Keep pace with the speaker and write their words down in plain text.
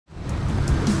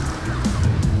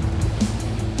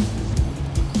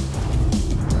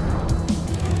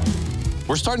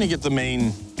We're starting to get the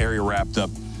main area wrapped up.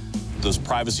 Those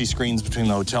privacy screens between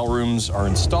the hotel rooms are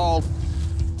installed.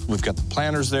 We've got the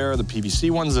planters there, the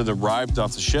PVC ones that arrived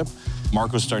off the ship.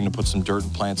 Marco's starting to put some dirt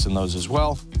and plants in those as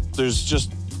well. There's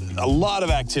just a lot of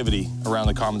activity around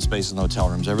the common space in the hotel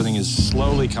rooms. Everything is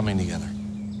slowly coming together.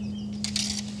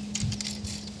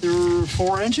 They're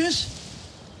 4 inches?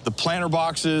 The planter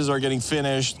boxes are getting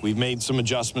finished. We've made some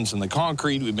adjustments in the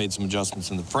concrete. We've made some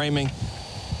adjustments in the framing.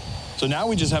 So now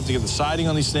we just have to get the siding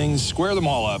on these things, square them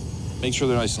all up, make sure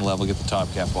they're nice and level, get the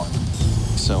top cap on.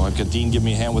 So I've got Dean giving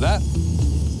me a hand with that.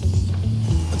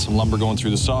 Got some lumber going through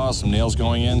the saw, some nails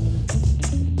going in.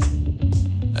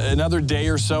 Another day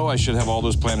or so, I should have all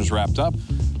those planters wrapped up.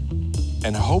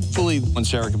 And hopefully, when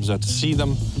Sarah comes out to see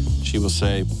them, she will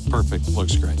say, perfect,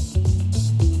 looks great.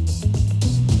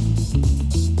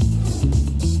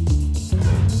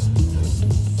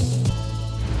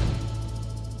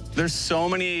 There's so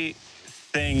many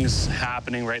things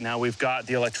happening right now. We've got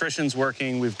the electricians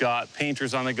working, we've got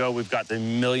painters on the go, we've got the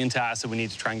million tasks that we need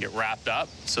to try and get wrapped up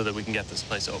so that we can get this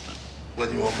place open. What,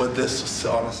 do you want to put this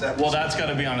on a separate? Well, that's got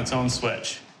to be on its own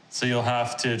switch. So you'll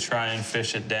have to try and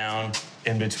fish it down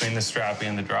in between the strapping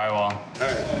and the drywall. All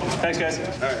right. Thanks, guys.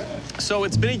 All right. So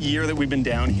it's been a year that we've been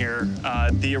down here.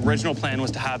 The original plan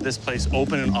was to have this place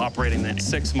open and operating in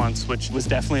 6 months, which was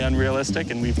definitely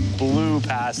unrealistic, and we blew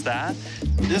past that.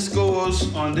 This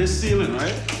goes on this ceiling,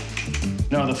 right?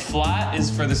 No, the flat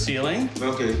is for the ceiling.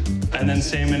 Okay. And then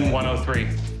same in 103.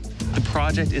 The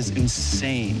project is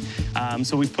insane.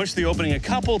 So we've pushed the opening a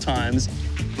couple times.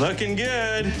 Looking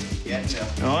good. Yeah.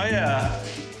 Oh, yeah.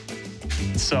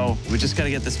 So we just got to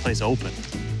get this place open.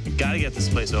 Got to get this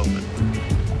place open.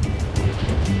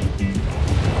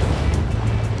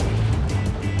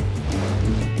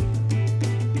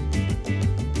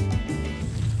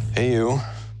 Hey, you.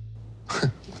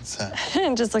 What's that?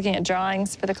 I'm just looking at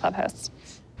drawings for the clubhouse.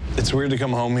 It's weird to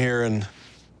come home here and...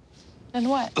 And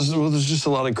what? Well, there's just a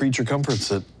lot of creature comforts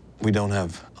that we don't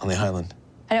have on the island.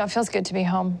 I know, it feels good to be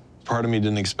home. Part of me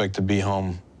didn't expect to be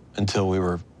home until we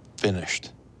were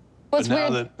finished. Well, but now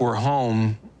that we're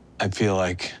home, I feel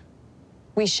like...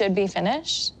 We should be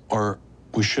finished. Or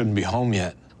we shouldn't be home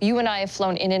yet. You and I have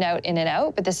flown in and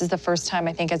out, but this is the first time,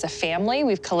 I think, as a family,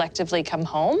 we've collectively come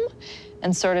home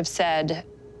and sort of said,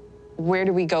 where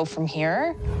do we go from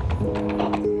here?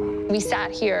 We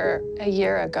sat here a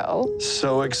year ago.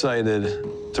 So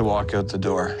excited to walk out the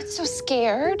door. So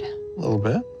scared. A little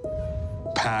bit.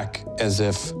 Pack as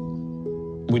if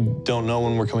we don't know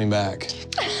when we're coming back.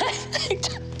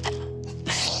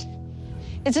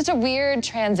 It's just a weird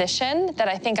transition that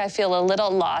I think I feel a little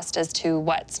lost as to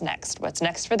what's next. What's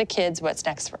next for the kids, what's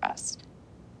next for us.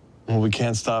 Well, we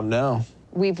can't stop now.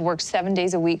 We've worked 7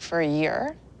 days a week for a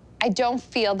year. I don't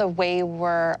feel the way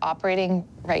we're operating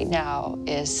right now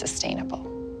is sustainable.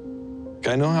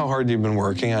 I know how hard you've been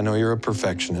working. I know you're a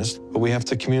perfectionist, but we have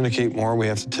to communicate more. We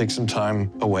have to take some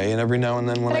time away, and every now and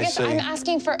then when I say... I'm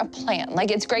asking for a plan. Like,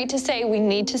 it's great to say we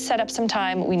need to set up some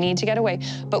time, we need to get away,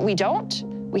 but we don't.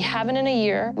 We haven't in a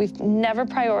year. We've never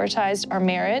prioritized our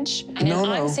marriage. And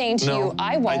I'm saying to you,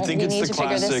 I won't. We need to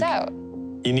figure this out.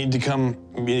 You need to come,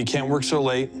 you can't work so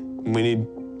late. We need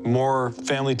more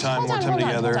family time, more time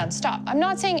together. Hold on, stop. I'm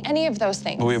not saying any of those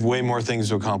things. But we have way more things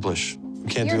to accomplish. We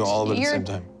can't do all of it at the same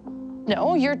time.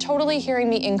 No, you're totally hearing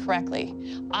me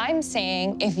incorrectly. I'm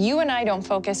saying if you and I don't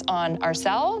focus on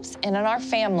ourselves and on our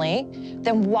family,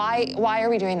 then why are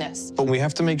we doing this? But we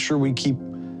have to make sure we keep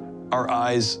our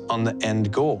eyes on the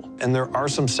end goal. And there are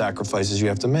some sacrifices you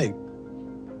have to make.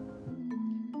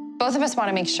 Both of us want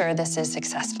to make sure this is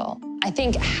successful. I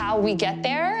think how we get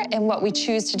there and what we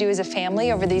choose to do as a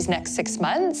family over these next 6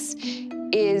 months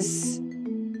is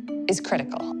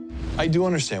critical. I do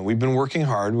understand. We've been working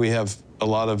hard. We have a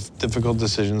lot of difficult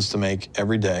decisions to make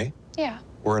every day. Yeah.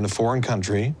 We're in a foreign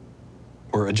country.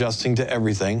 We're adjusting to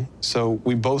everything. So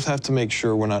we both have to make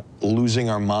sure we're not losing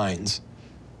our minds.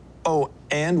 Oh,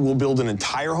 and we'll build an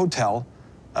entire hotel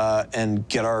and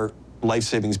get our life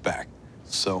savings back.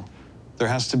 So there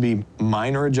has to be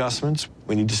minor adjustments.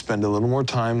 We need to spend a little more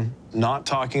time not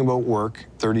talking about work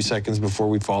 30 seconds before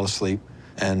we fall asleep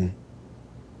and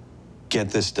get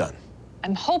this done.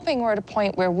 I'm hoping we're at a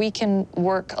point where we can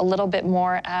work a little bit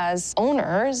more as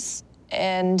owners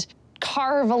and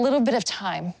carve a little bit of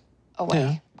time away.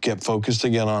 Yeah. Get focused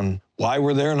again on why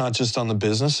we're there, not just on the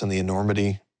business and the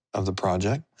enormity of the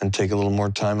project, and take a little more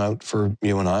time out for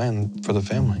you and I and for the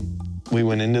family. We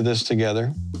went into this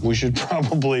together. We should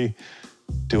probably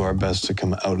do our best to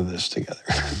come out of this together.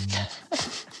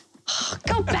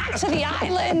 Go back to the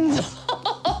island.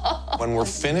 When we're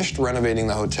finished renovating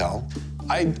the hotel,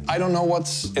 I don't know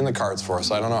what's in the cards for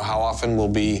us. I don't know how often we'll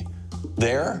be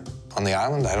there on the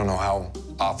island. I don't know how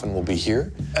often we'll be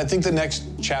here. I think the next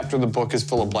chapter of the book is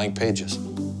full of blank pages.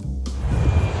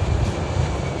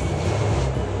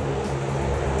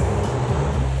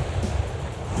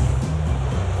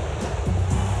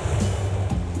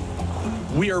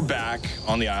 We are back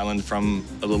on the island from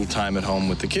a little time at home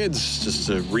with the kids, just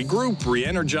to regroup,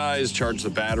 re-energize, charge the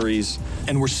batteries.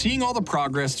 And we're seeing all the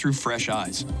progress through fresh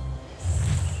eyes.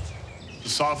 The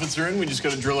soffits are in. We just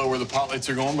got to drill out where the pot lights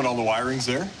are going, but all the wiring's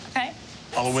there. Okay.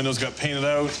 All the windows got painted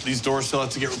out. These doors still have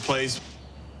to get replaced.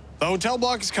 The hotel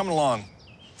block is coming along.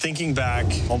 Thinking back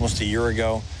almost a year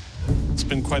ago, it's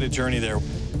been quite a journey there.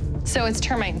 So it's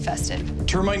termite infested.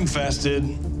 Termite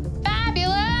infested.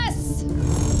 Fabulous!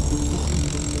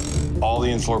 All the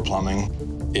in-floor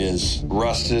plumbing is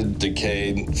rusted,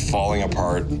 decayed, falling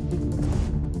apart.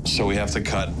 So we have to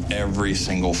cut every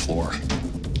single floor.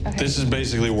 Okay. This is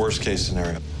basically worst case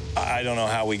scenario. I don't know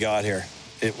how we got here.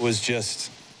 It was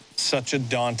just such a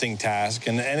daunting task,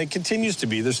 and it continues to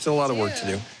be. There's still a lot of work to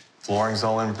do. Flooring's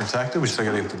all in protected. We still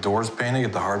gotta get the doors painted,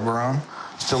 get the hardware on.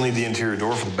 Still need the interior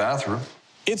door for the bathroom.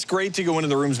 It's great to go into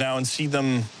the rooms now and see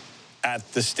them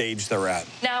at the stage they're at.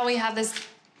 Now we have this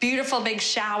beautiful big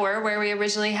shower where we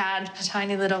originally had a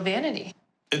tiny little vanity.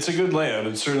 It's a good layout.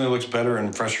 It certainly looks better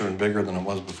and fresher and bigger than it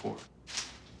was before.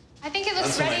 I think it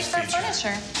looks That's a ready nice for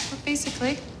feature. furniture,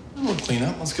 basically. A little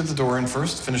cleanup. Let's get the door in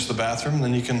first, finish the bathroom,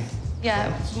 then you can...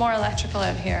 Yeah, more electrical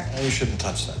out here. You shouldn't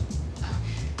touch that.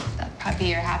 That'd probably be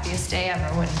your happiest day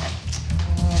ever, wouldn't it?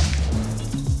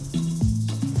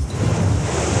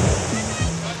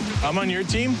 I'm on your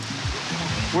team.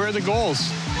 Where are the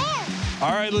goals?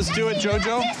 All right, let's do it,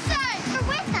 Jojo.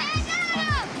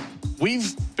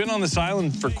 We've been on this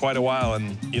island for quite a while,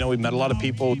 and, you know, we've met a lot of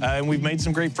people, and we've made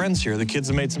some great friends here. The kids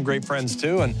have made some great friends,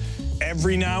 too, and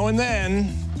every now and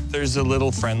then, there's a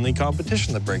little friendly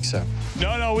competition that breaks out.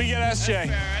 No, we get SJ.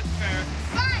 That's fair.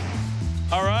 Fine.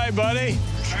 All right, buddy.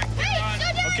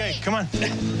 Hey, Okay, come on.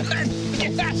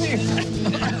 Get back here.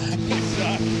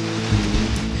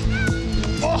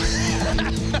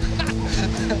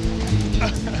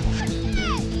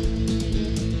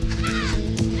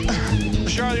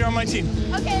 Charlotte, you're on my team.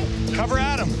 Okay. Cover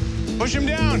Adam. Push him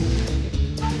down.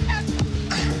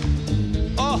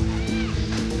 Oh.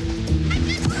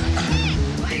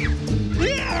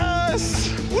 Yes!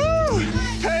 Woo!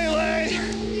 Pele!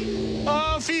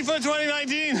 Oh, FIFA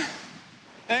 2019.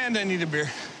 And I need a beer.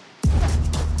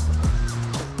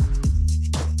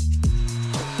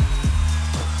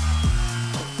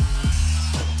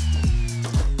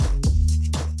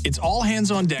 It's all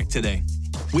hands on deck today.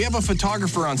 We have a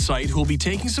photographer on site who will be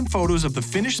taking some photos of the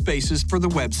finished spaces for the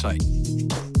website.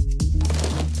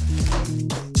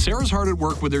 Sarah's hard at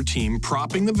work with her team,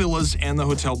 propping the villas and the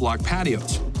hotel block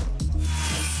patios.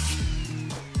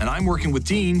 And I'm working with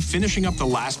Dean, finishing up the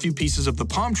last few pieces of the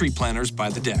palm tree planters by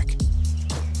the deck.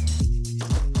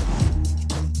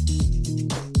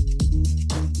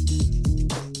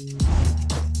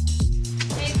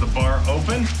 Is the bar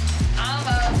open?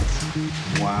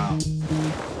 Almost. Wow.